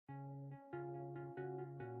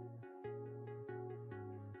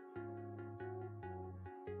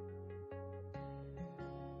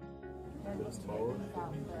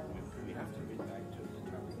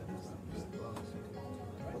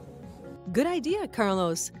Good idea,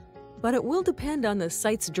 Carlos. But it will depend on the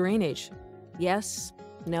site's drainage. Yes,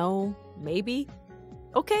 no, maybe.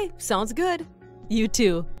 Okay, sounds good. You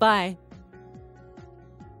too. Bye.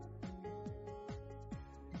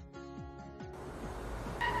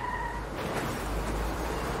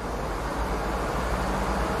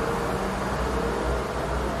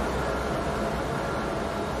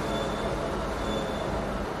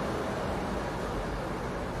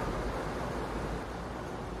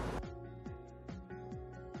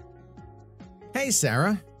 Hey,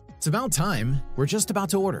 Sarah. It's about time. We're just about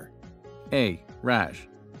to order. Hey, Raj.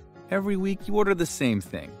 Every week you order the same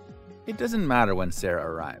thing. It doesn't matter when Sarah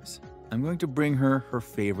arrives. I'm going to bring her her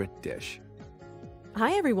favorite dish.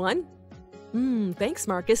 Hi, everyone. Thanks,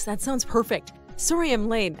 Marcus. That sounds perfect. Sorry I'm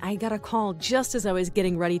late. I got a call just as I was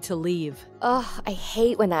getting ready to leave. Ugh, I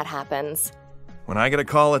hate when that happens. When I get a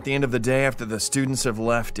call at the end of the day after the students have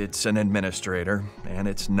left, it's an administrator, and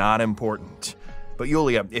it's not important. But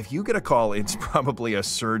Yulia, if you get a call, it's probably a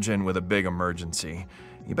surgeon with a big emergency.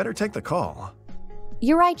 You better take the call.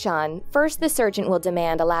 You're right, John. First, the surgeon will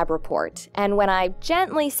demand a lab report, and when I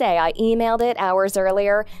gently say I emailed it hours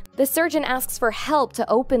earlier, the surgeon asks for help to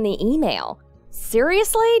open the email.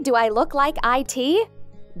 Seriously? Do I look like IT?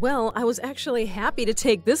 Well, I was actually happy to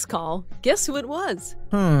take this call. Guess who it was?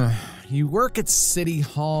 You work at City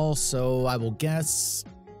Hall, so I will guess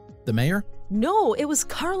the mayor? No, it was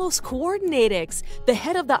Carlos Coordinatix, the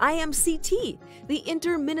head of the IMCT, the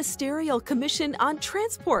Interministerial Commission on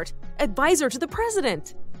Transport, advisor to the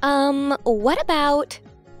president. What about?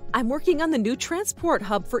 I'm working on the new transport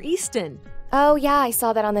hub for Easton. Oh yeah, I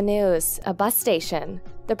saw that on the news. A bus station.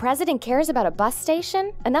 The president cares about a bus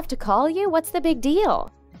station? Enough to call you? What's the big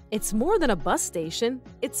deal? It's more than a bus station.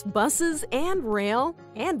 It's buses and rail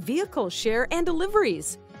and vehicle share and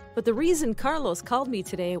deliveries. But the reason Carlos called me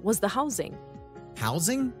today was the housing.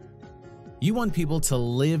 Housing? You want people to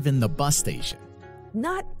live in the bus station?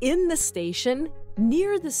 Not in the station,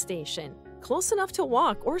 near the station. Close enough to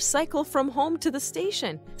walk or cycle from home to the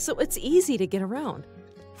station, so it's easy to get around.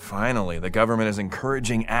 Finally, the government is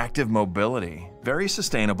encouraging active mobility. Very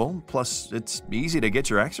sustainable, plus it's easy to get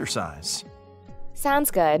your exercise.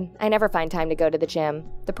 Sounds good. I never find time to go to the gym.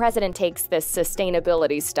 The president takes this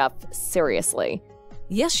sustainability stuff seriously.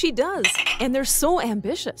 Yes, she does, and they're so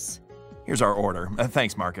ambitious. Here's our order.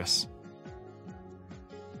 Thanks, Marcus.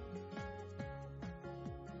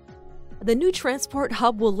 The new transport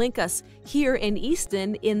hub will link us here in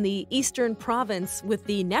Easton in the Eastern Province with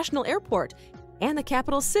the National Airport and the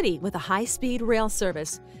capital city with a high-speed rail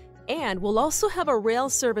service. And we'll also have a rail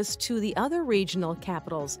service to the other regional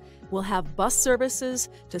capitals. We'll have bus services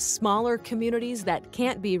to smaller communities that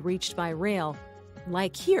can't be reached by rail,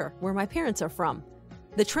 like here, where my parents are from.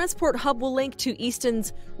 The transport hub will link to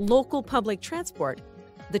Easton's local public transport,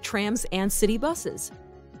 the trams and city buses.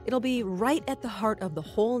 It'll be right at the heart of the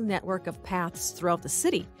whole network of paths throughout the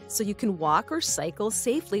city, so you can walk or cycle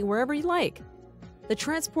safely wherever you like. The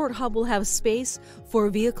transport hub will have space for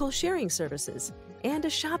vehicle sharing services and a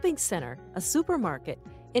shopping center, a supermarket,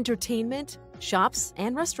 entertainment, shops,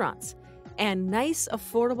 and restaurants, and nice,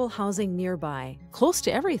 affordable housing nearby, close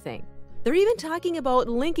to everything. They're even talking about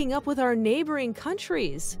linking up with our neighboring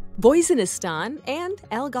countries, Voizinistan and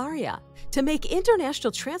Algaria, to make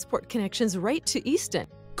international transport connections right to Easton.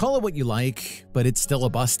 Call it what you like, but it's still a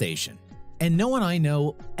bus station. And no one I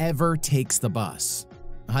know ever takes the bus.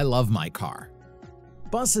 I love my car.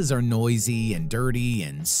 Buses are noisy and dirty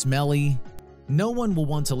and smelly. No one will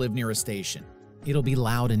want to live near a station. It'll be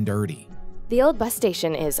loud and dirty. The old bus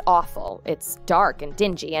station is awful. It's dark and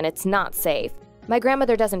dingy, and it's not safe. My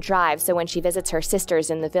grandmother doesn't drive, so when she visits her sisters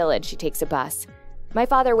in the village, she takes a bus. My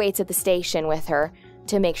father waits at the station with her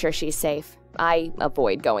to make sure she's safe. I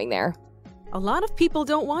avoid going there. A lot of people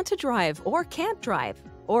don't want to drive or can't drive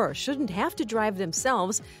or shouldn't have to drive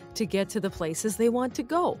themselves to get to the places they want to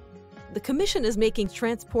go. The Commission is making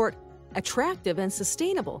transport attractive and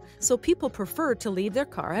sustainable, so people prefer to leave their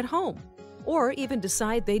car at home or even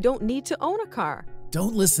decide they don't need to own a car.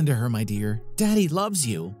 Don't listen to her, my dear. Daddy loves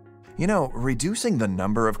you. You know, reducing the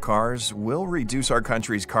number of cars will reduce our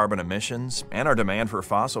country's carbon emissions and our demand for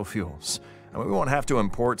fossil fuels. And we won't have to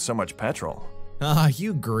import so much petrol. Ah,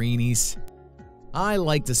 you greenies. I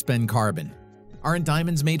like to spend carbon. Aren't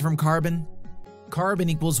diamonds made from carbon? Carbon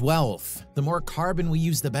equals wealth. The more carbon we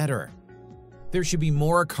use, the better. There should be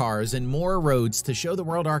more cars and more roads to show the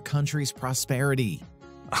world our country's prosperity.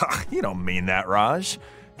 You don't mean that, Raj.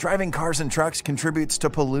 Driving cars and trucks contributes to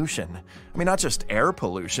pollution. I mean, not just air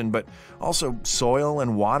pollution, but also soil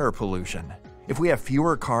and water pollution. If we have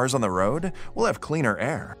fewer cars on the road, we'll have cleaner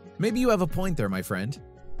air. Maybe you have a point there, my friend.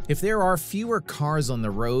 If there are fewer cars on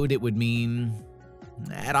the road, it would mean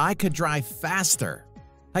that I could drive faster.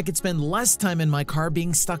 I could spend less time in my car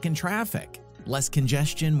being stuck in traffic. Less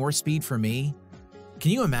congestion, more speed for me.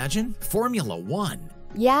 Can you imagine? Formula One.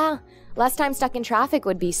 Yeah, less time stuck in traffic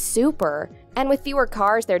would be super. And with fewer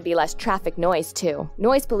cars, there'd be less traffic noise, too.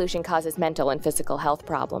 Noise pollution causes mental and physical health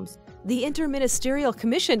problems. The Interministerial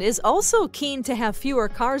Commission is also keen to have fewer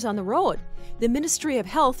cars on the road. The Ministry of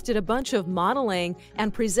Health did a bunch of modeling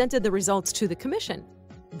and presented the results to the Commission.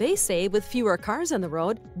 They say with fewer cars on the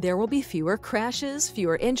road, there will be fewer crashes,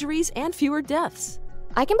 fewer injuries, and fewer deaths.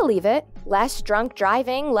 I can believe it. Less drunk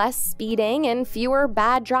driving, less speeding, and fewer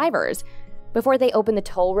bad drivers. Before they opened the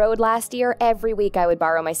toll road last year, every week I would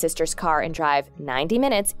borrow my sister's car and drive 90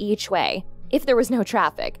 minutes each way, if there was no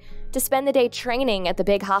traffic, to spend the day training at the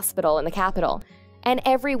big hospital in the capital. And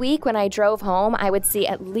every week when I drove home, I would see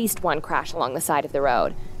at least one crash along the side of the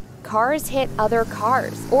road. Cars hit other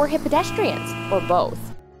cars, or hit pedestrians, or both.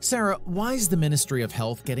 Sarah, why is the Ministry of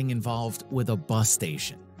Health getting involved with a bus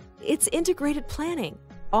station? It's integrated planning.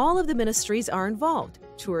 All of the ministries are involved.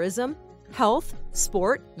 Tourism, health,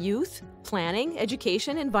 sport, youth, planning,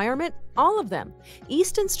 education, environment, all of them.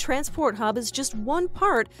 Easton's transport hub is just one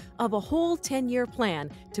part of a whole 10-year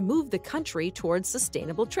plan to move the country towards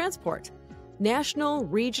sustainable transport. National,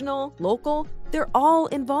 regional, local, they're all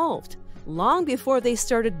involved. Long before they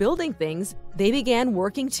started building things, they began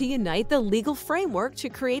working to unite the legal framework to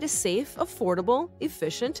create a safe, affordable,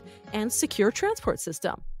 efficient, and secure transport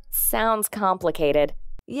system. Sounds complicated.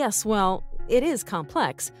 Yes, well, it is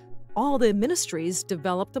complex. All the ministries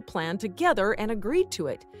developed the plan together and agreed to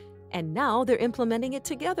it, and now they're implementing it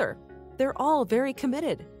together. They're all very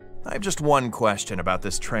committed. I have just one question about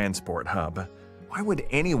this transport hub. Why would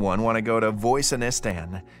anyone want to go to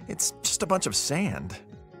Voicenistan? It's just a bunch of sand.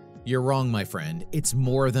 You're wrong, my friend. It's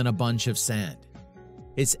more than a bunch of sand.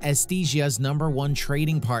 It's Estesia's #1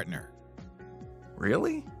 trading partner.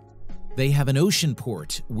 Really? They have an ocean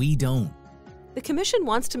port. We don't. The Commission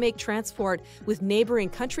wants to make transport with neighboring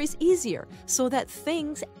countries easier so that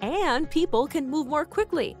things and people can move more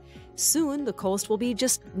quickly. Soon, the coast will be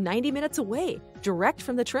just 90 minutes away, direct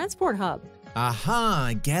from the transport hub. Aha,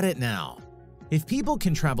 I get it now. If people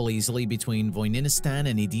can travel easily between Voinistan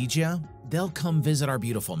and Edegia, they'll come visit our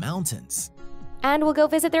beautiful mountains. And we'll go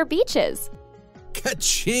visit their beaches.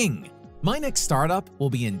 Ka-ching! My next startup will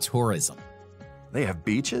be in tourism. They have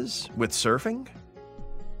beaches with surfing?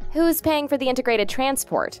 Who's paying for the integrated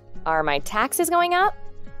transport? Are my taxes going up?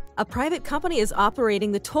 A private company is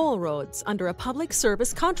operating the toll roads under a public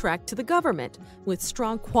service contract to the government with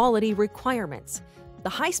strong quality requirements. The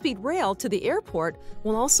high-speed rail to the airport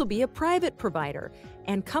will also be a private provider,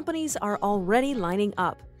 and companies are already lining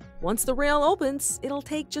up. Once the rail opens, it'll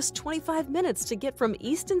take just 25 minutes to get from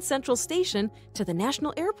Easton Central Station to the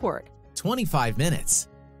National Airport. 25 minutes.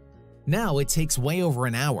 Now it takes way over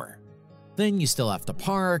an hour. Then you still have to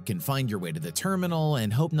park and find your way to the terminal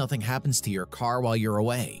and hope nothing happens to your car while you're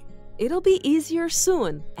away. It'll be easier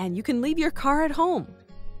soon, and you can leave your car at home.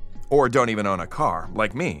 Or don't even own a car,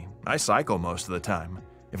 like me. I cycle most of the time.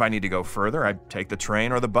 If I need to go further, I take the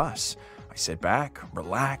train or the bus. I sit back,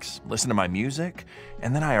 relax, listen to my music,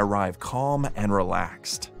 and then I arrive calm and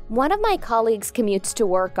relaxed. One of my colleagues commutes to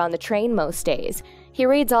work on the train most days. He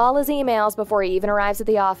reads all his emails before he even arrives at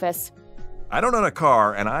the office. I don't own a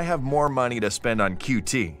car, and I have more money to spend on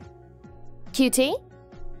QT. QT?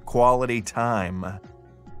 Quality time.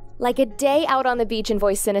 Like a day out on the beach in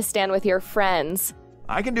Voicenistan with your friends.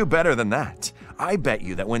 I can do better than that. I bet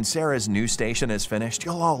you that when Sarah's new station is finished,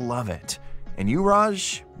 you'll all love it. And you,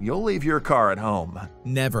 Raj, you'll leave your car at home.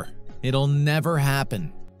 Never. It'll never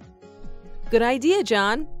happen. Good idea,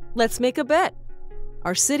 John. Let's make a bet.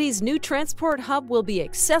 Our city's new transport hub will be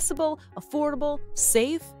accessible, affordable,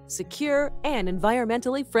 safe, secure, and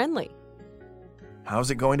environmentally friendly.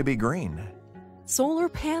 How's it going to be green? Solar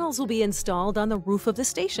panels will be installed on the roof of the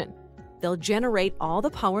station. They'll generate all the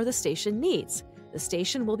power the station needs. The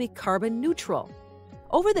station will be carbon neutral.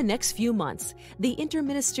 Over the next few months, the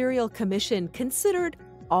Interministerial Commission considered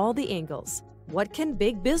all the angles. What can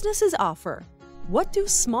big businesses offer? What do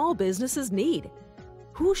small businesses need?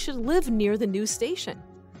 Who should live near the new station?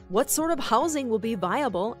 What sort of housing will be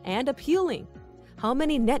viable and appealing? How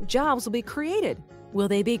many net jobs will be created? Will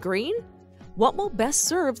they be green? What will best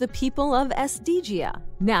serve the people of Estesigia,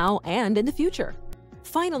 now and in the future?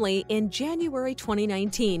 Finally, in January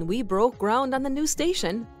 2019, we broke ground on the new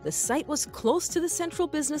station. The site was close to the central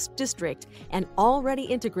business district and already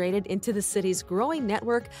integrated into the city's growing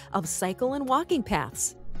network of cycle and walking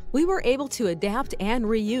paths. We were able to adapt and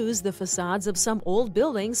reuse the facades of some old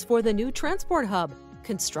buildings for the new transport hub.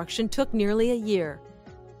 Construction took nearly a year.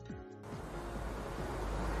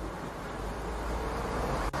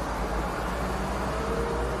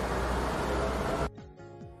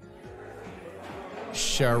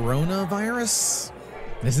 Coronavirus?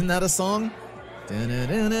 Isn't that a song?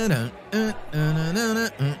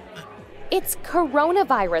 It's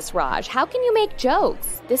coronavirus, Raj. How can you make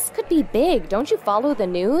jokes? This could be big. Don't you follow the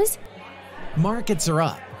news? Markets are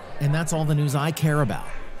up, and that's all the news I care about.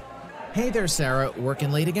 Hey there, Sarah.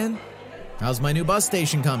 Working late again? How's my new bus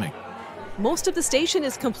station coming? Most of the station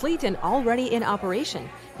is complete and already in operation.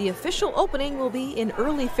 The official opening will be in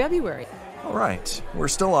early February. All right, we're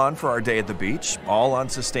still on for our day at the beach, all on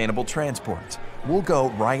sustainable transport. We'll go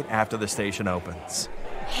right after the station opens.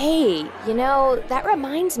 Hey, that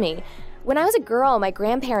reminds me. When I was a girl, my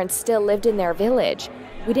grandparents still lived in their village.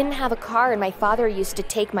 We didn't have a car, and my father used to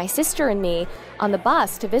take my sister and me on the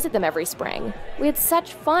bus to visit them every spring. We had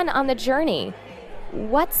such fun on the journey.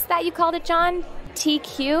 What's that you called it, John?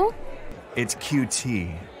 TQ? It's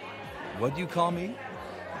QT. What do you call me?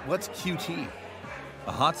 What's QT?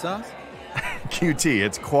 A hot sauce? QT,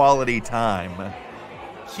 it's quality time.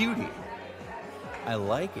 Cutie. I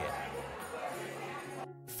like it.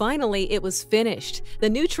 Finally, it was finished. The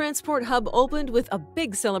new transport hub opened with a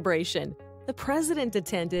big celebration. The president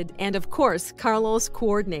attended, and of course, Carlos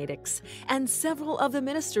Coordinatix, and several of the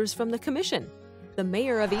ministers from the commission. The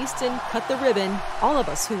mayor of Easton cut the ribbon. All of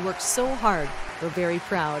us who worked so hard were very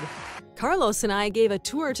proud. Carlos and I gave a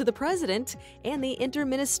tour to the president and the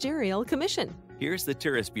Interministerial Commission. Here's the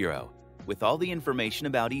Tourist Bureau, with all the information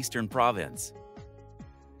about Eastern Province.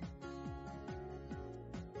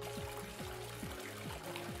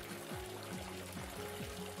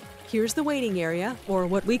 Here's the waiting area, or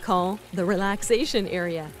what we call the relaxation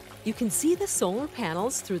area. You can see the solar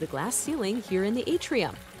panels through the glass ceiling here in the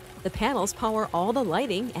atrium. The panels power all the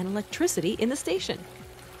lighting and electricity in the station.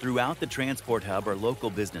 Throughout the transport hub are local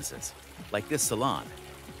businesses, like this salon.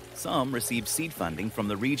 Some receive seed funding from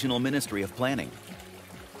the Regional Ministry of Planning.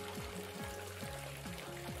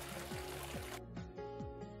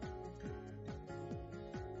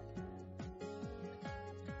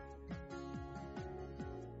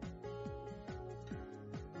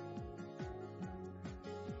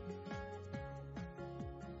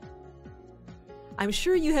 I'm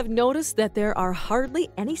sure you have noticed that there are hardly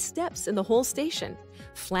any steps in the whole station.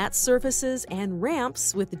 Flat surfaces and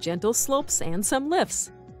ramps with gentle slopes and some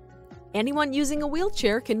lifts. Anyone using a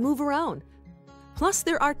wheelchair can move around. Plus,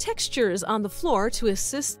 there are textures on the floor to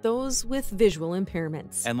assist those with visual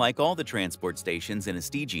impairments. And like all the transport stations in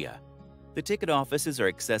Estigia, the ticket offices are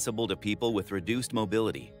accessible to people with reduced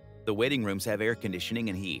mobility. The waiting rooms have air conditioning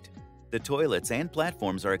and heat. The toilets and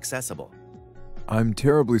platforms are accessible. I'm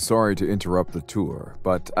terribly sorry to interrupt the tour,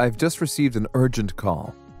 but I've just received an urgent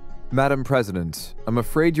call. Madam President, I'm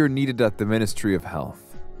afraid you're needed at the Ministry of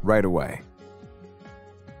Health right away.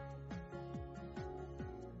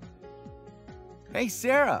 Hey,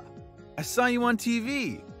 Sarah, I saw you on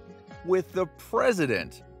TV with the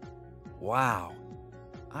president. Wow,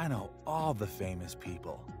 I know all the famous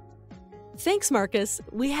people. Thanks, Marcus.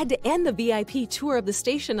 We had to end the VIP tour of the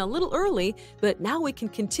station a little early, but now we can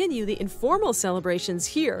continue the informal celebrations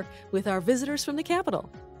here with our visitors from the capital.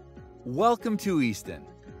 Welcome to Easton.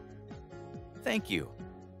 Thank you.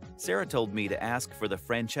 Sarah told me to ask for the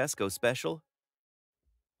Francesco special.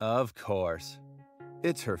 Of course.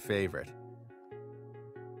 It's her favorite.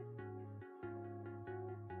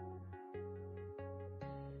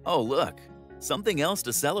 Oh, look, something else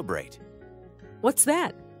to celebrate. What's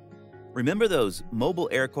that? Remember those mobile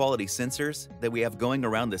air quality sensors that we have going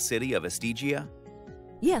around the city of Estigia?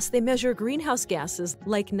 Yes, they measure greenhouse gases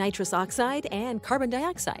like nitrous oxide and carbon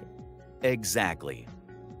dioxide. Exactly.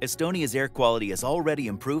 Estonia's air quality is already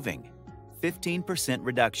improving. 15%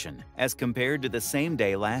 reduction as compared to the same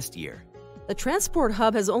day last year. The transport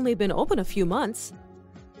hub has only been open a few months.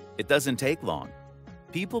 It doesn't take long.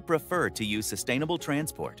 People prefer to use sustainable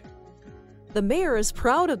transport. The mayor is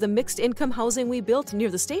proud of the mixed-income housing we built near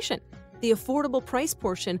the station. The affordable price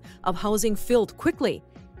portion of housing filled quickly,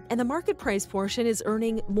 and the market price portion is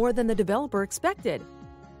earning more than the developer expected.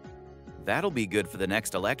 That'll be good for the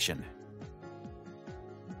next election.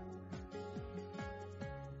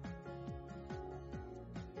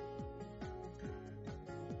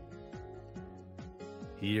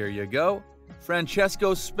 Here you go.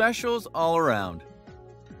 Francesco specials all around.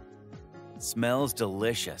 Smells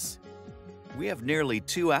delicious. We have nearly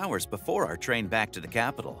 2 hours before our train back to the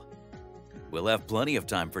capital. We'll have plenty of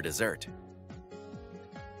time for dessert.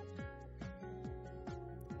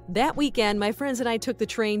 That weekend, my friends and I took the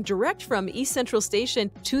train direct from East Central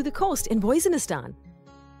Station to the coast in Boyzinistan.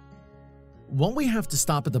 Won't we have to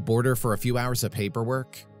stop at the border for a few hours of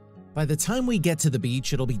paperwork? By the time we get to the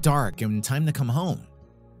beach, it'll be dark and time to come home.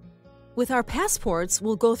 With our passports,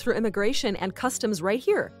 we'll go through immigration and customs right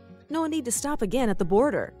here. No need to stop again at the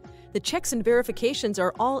border. The checks and verifications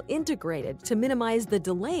are all integrated to minimize the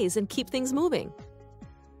delays and keep things moving.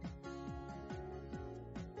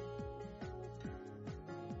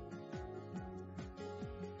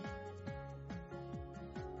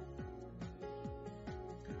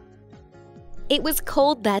 It was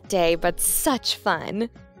cold that day, but such fun.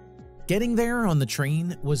 Getting there on the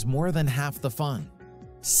train was more than half the fun.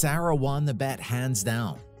 Sarah won the bet hands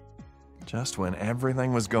down. Just when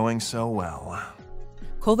everything was going so well.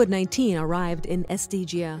 COVID-19 arrived in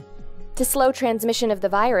Stygia. To slow transmission of the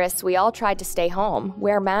virus, we all tried to stay home,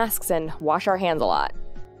 wear masks, and wash our hands a lot.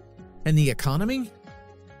 And the economy?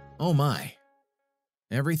 Oh my.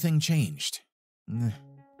 Everything changed.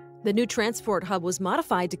 The new transport hub was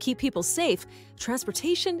modified to keep people safe.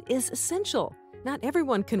 Transportation is essential. Not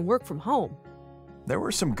everyone can work from home. There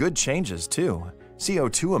were some good changes, too.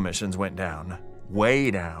 CO2 emissions went down.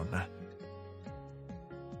 Way down.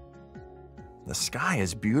 The sky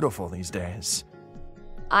is beautiful these days.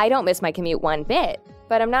 I don't miss my commute one bit,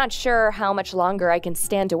 but I'm not sure how much longer I can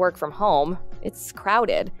stand to work from home. It's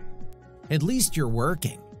crowded. At least you're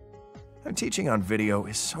working. Teaching on video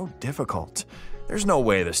is so difficult. There's no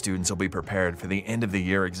way the students will be prepared for the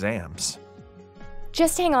end-of-the-year exams.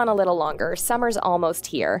 Just hang on a little longer. Summer's almost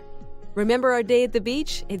here. Remember our day at the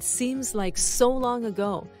beach? It seems like so long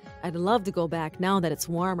ago. I'd love to go back now that it's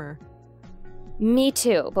warmer. Me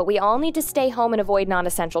too, but we all need to stay home and avoid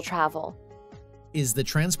non-essential travel. Is the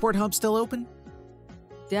transport hub still open?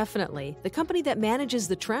 Definitely. The company that manages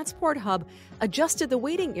the transport hub adjusted the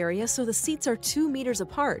waiting area so the seats are 2 meters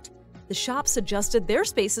apart. The shops adjusted their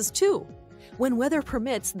spaces too. When weather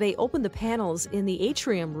permits, they open the panels in the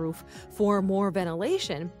atrium roof for more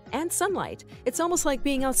ventilation and sunlight. It's almost like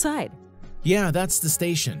being outside. Yeah, that's the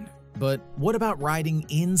station. But what about riding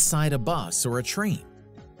inside a bus or a train?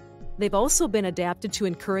 They've also been adapted to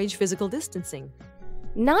encourage physical distancing.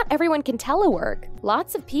 Not everyone can telework.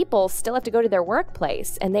 Lots of people still have to go to their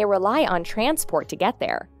workplace, and they rely on transport to get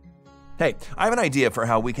there. Hey, I have an idea for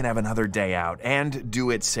how we can have another day out and do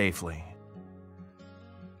it safely.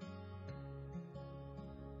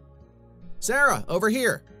 Sarah, over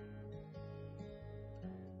here.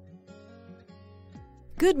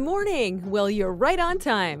 Good morning. Well, you're right on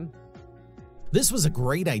time. This was a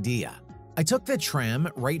great idea. I took the tram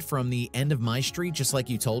right from the end of my street, just like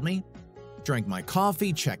you told me. Drank my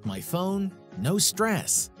coffee, checked my phone, no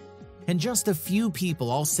stress. And just a few people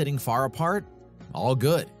all sitting far apart, all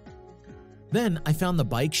good. Then I found the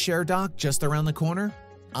bike share dock just around the corner.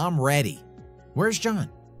 I'm ready. Where's John?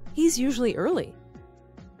 He's usually early.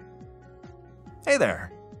 Hey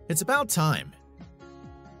there. It's about time.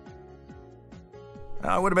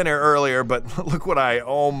 I would have been here earlier, but look what I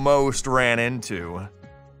almost ran into.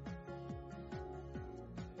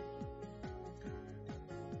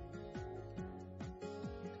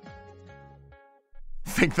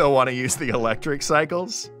 Think they'll want to use the electric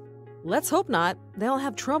cycles? Let's hope not. They'll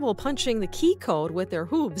have trouble punching the key code with their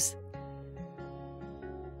hooves.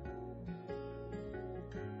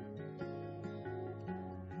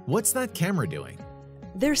 What's that camera doing?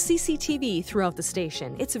 There's CCTV throughout the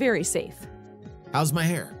station. It's very safe. How's my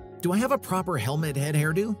hair? Do I have a proper helmet head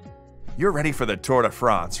hairdo? You're ready for the Tour de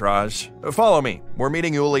France, Raj. Follow me. We're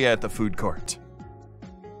meeting Yulia at the food court.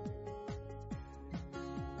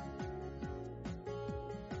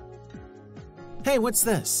 Hey, what's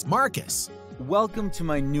this? Marcus. Welcome to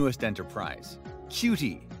my newest enterprise,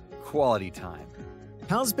 Cutie Quality Time.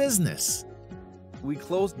 How's business? We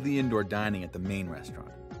closed the indoor dining at the main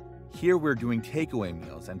restaurant. Here we're doing takeaway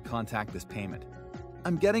meals and contactless payment.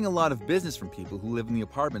 I'm getting a lot of business from people who live in the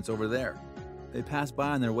apartments over there. They pass by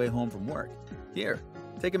on their way home from work. Here,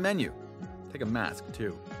 take a menu. Take a mask,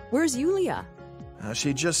 too. Where's Yulia?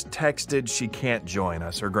 She just texted she can't join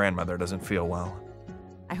us. Her grandmother doesn't feel well.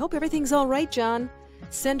 I hope everything's all right, John.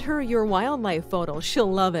 Send her your wildlife photo.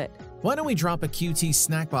 She'll love it. Why don't we drop a QT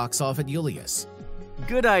snack box off at Yulia's?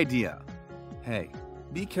 Good idea. Hey,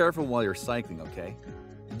 be careful while you're cycling, okay?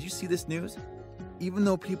 Did you see this news? Even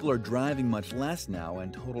though people are driving much less now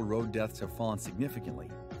and total road deaths have fallen significantly,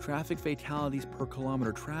 traffic fatalities per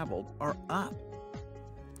kilometer traveled are up.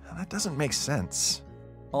 That doesn't make sense.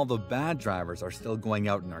 All the bad drivers are still going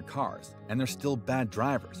out in their cars, and they're still bad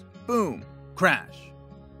drivers. Boom! Crash!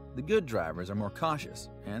 The good drivers are more cautious,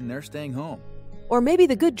 and they're staying home. Or maybe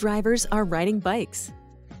the good drivers are riding bikes.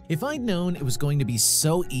 If I'd known it was going to be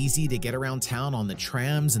so easy to get around town on the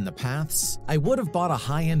trams and the paths, I would have bought a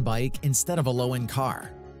high-end bike instead of a low-end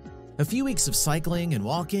car. A few weeks of cycling and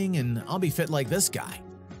walking and I'll be fit like this guy.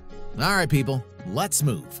 All right, people, let's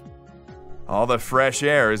move. All the fresh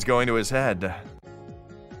air is going to his head.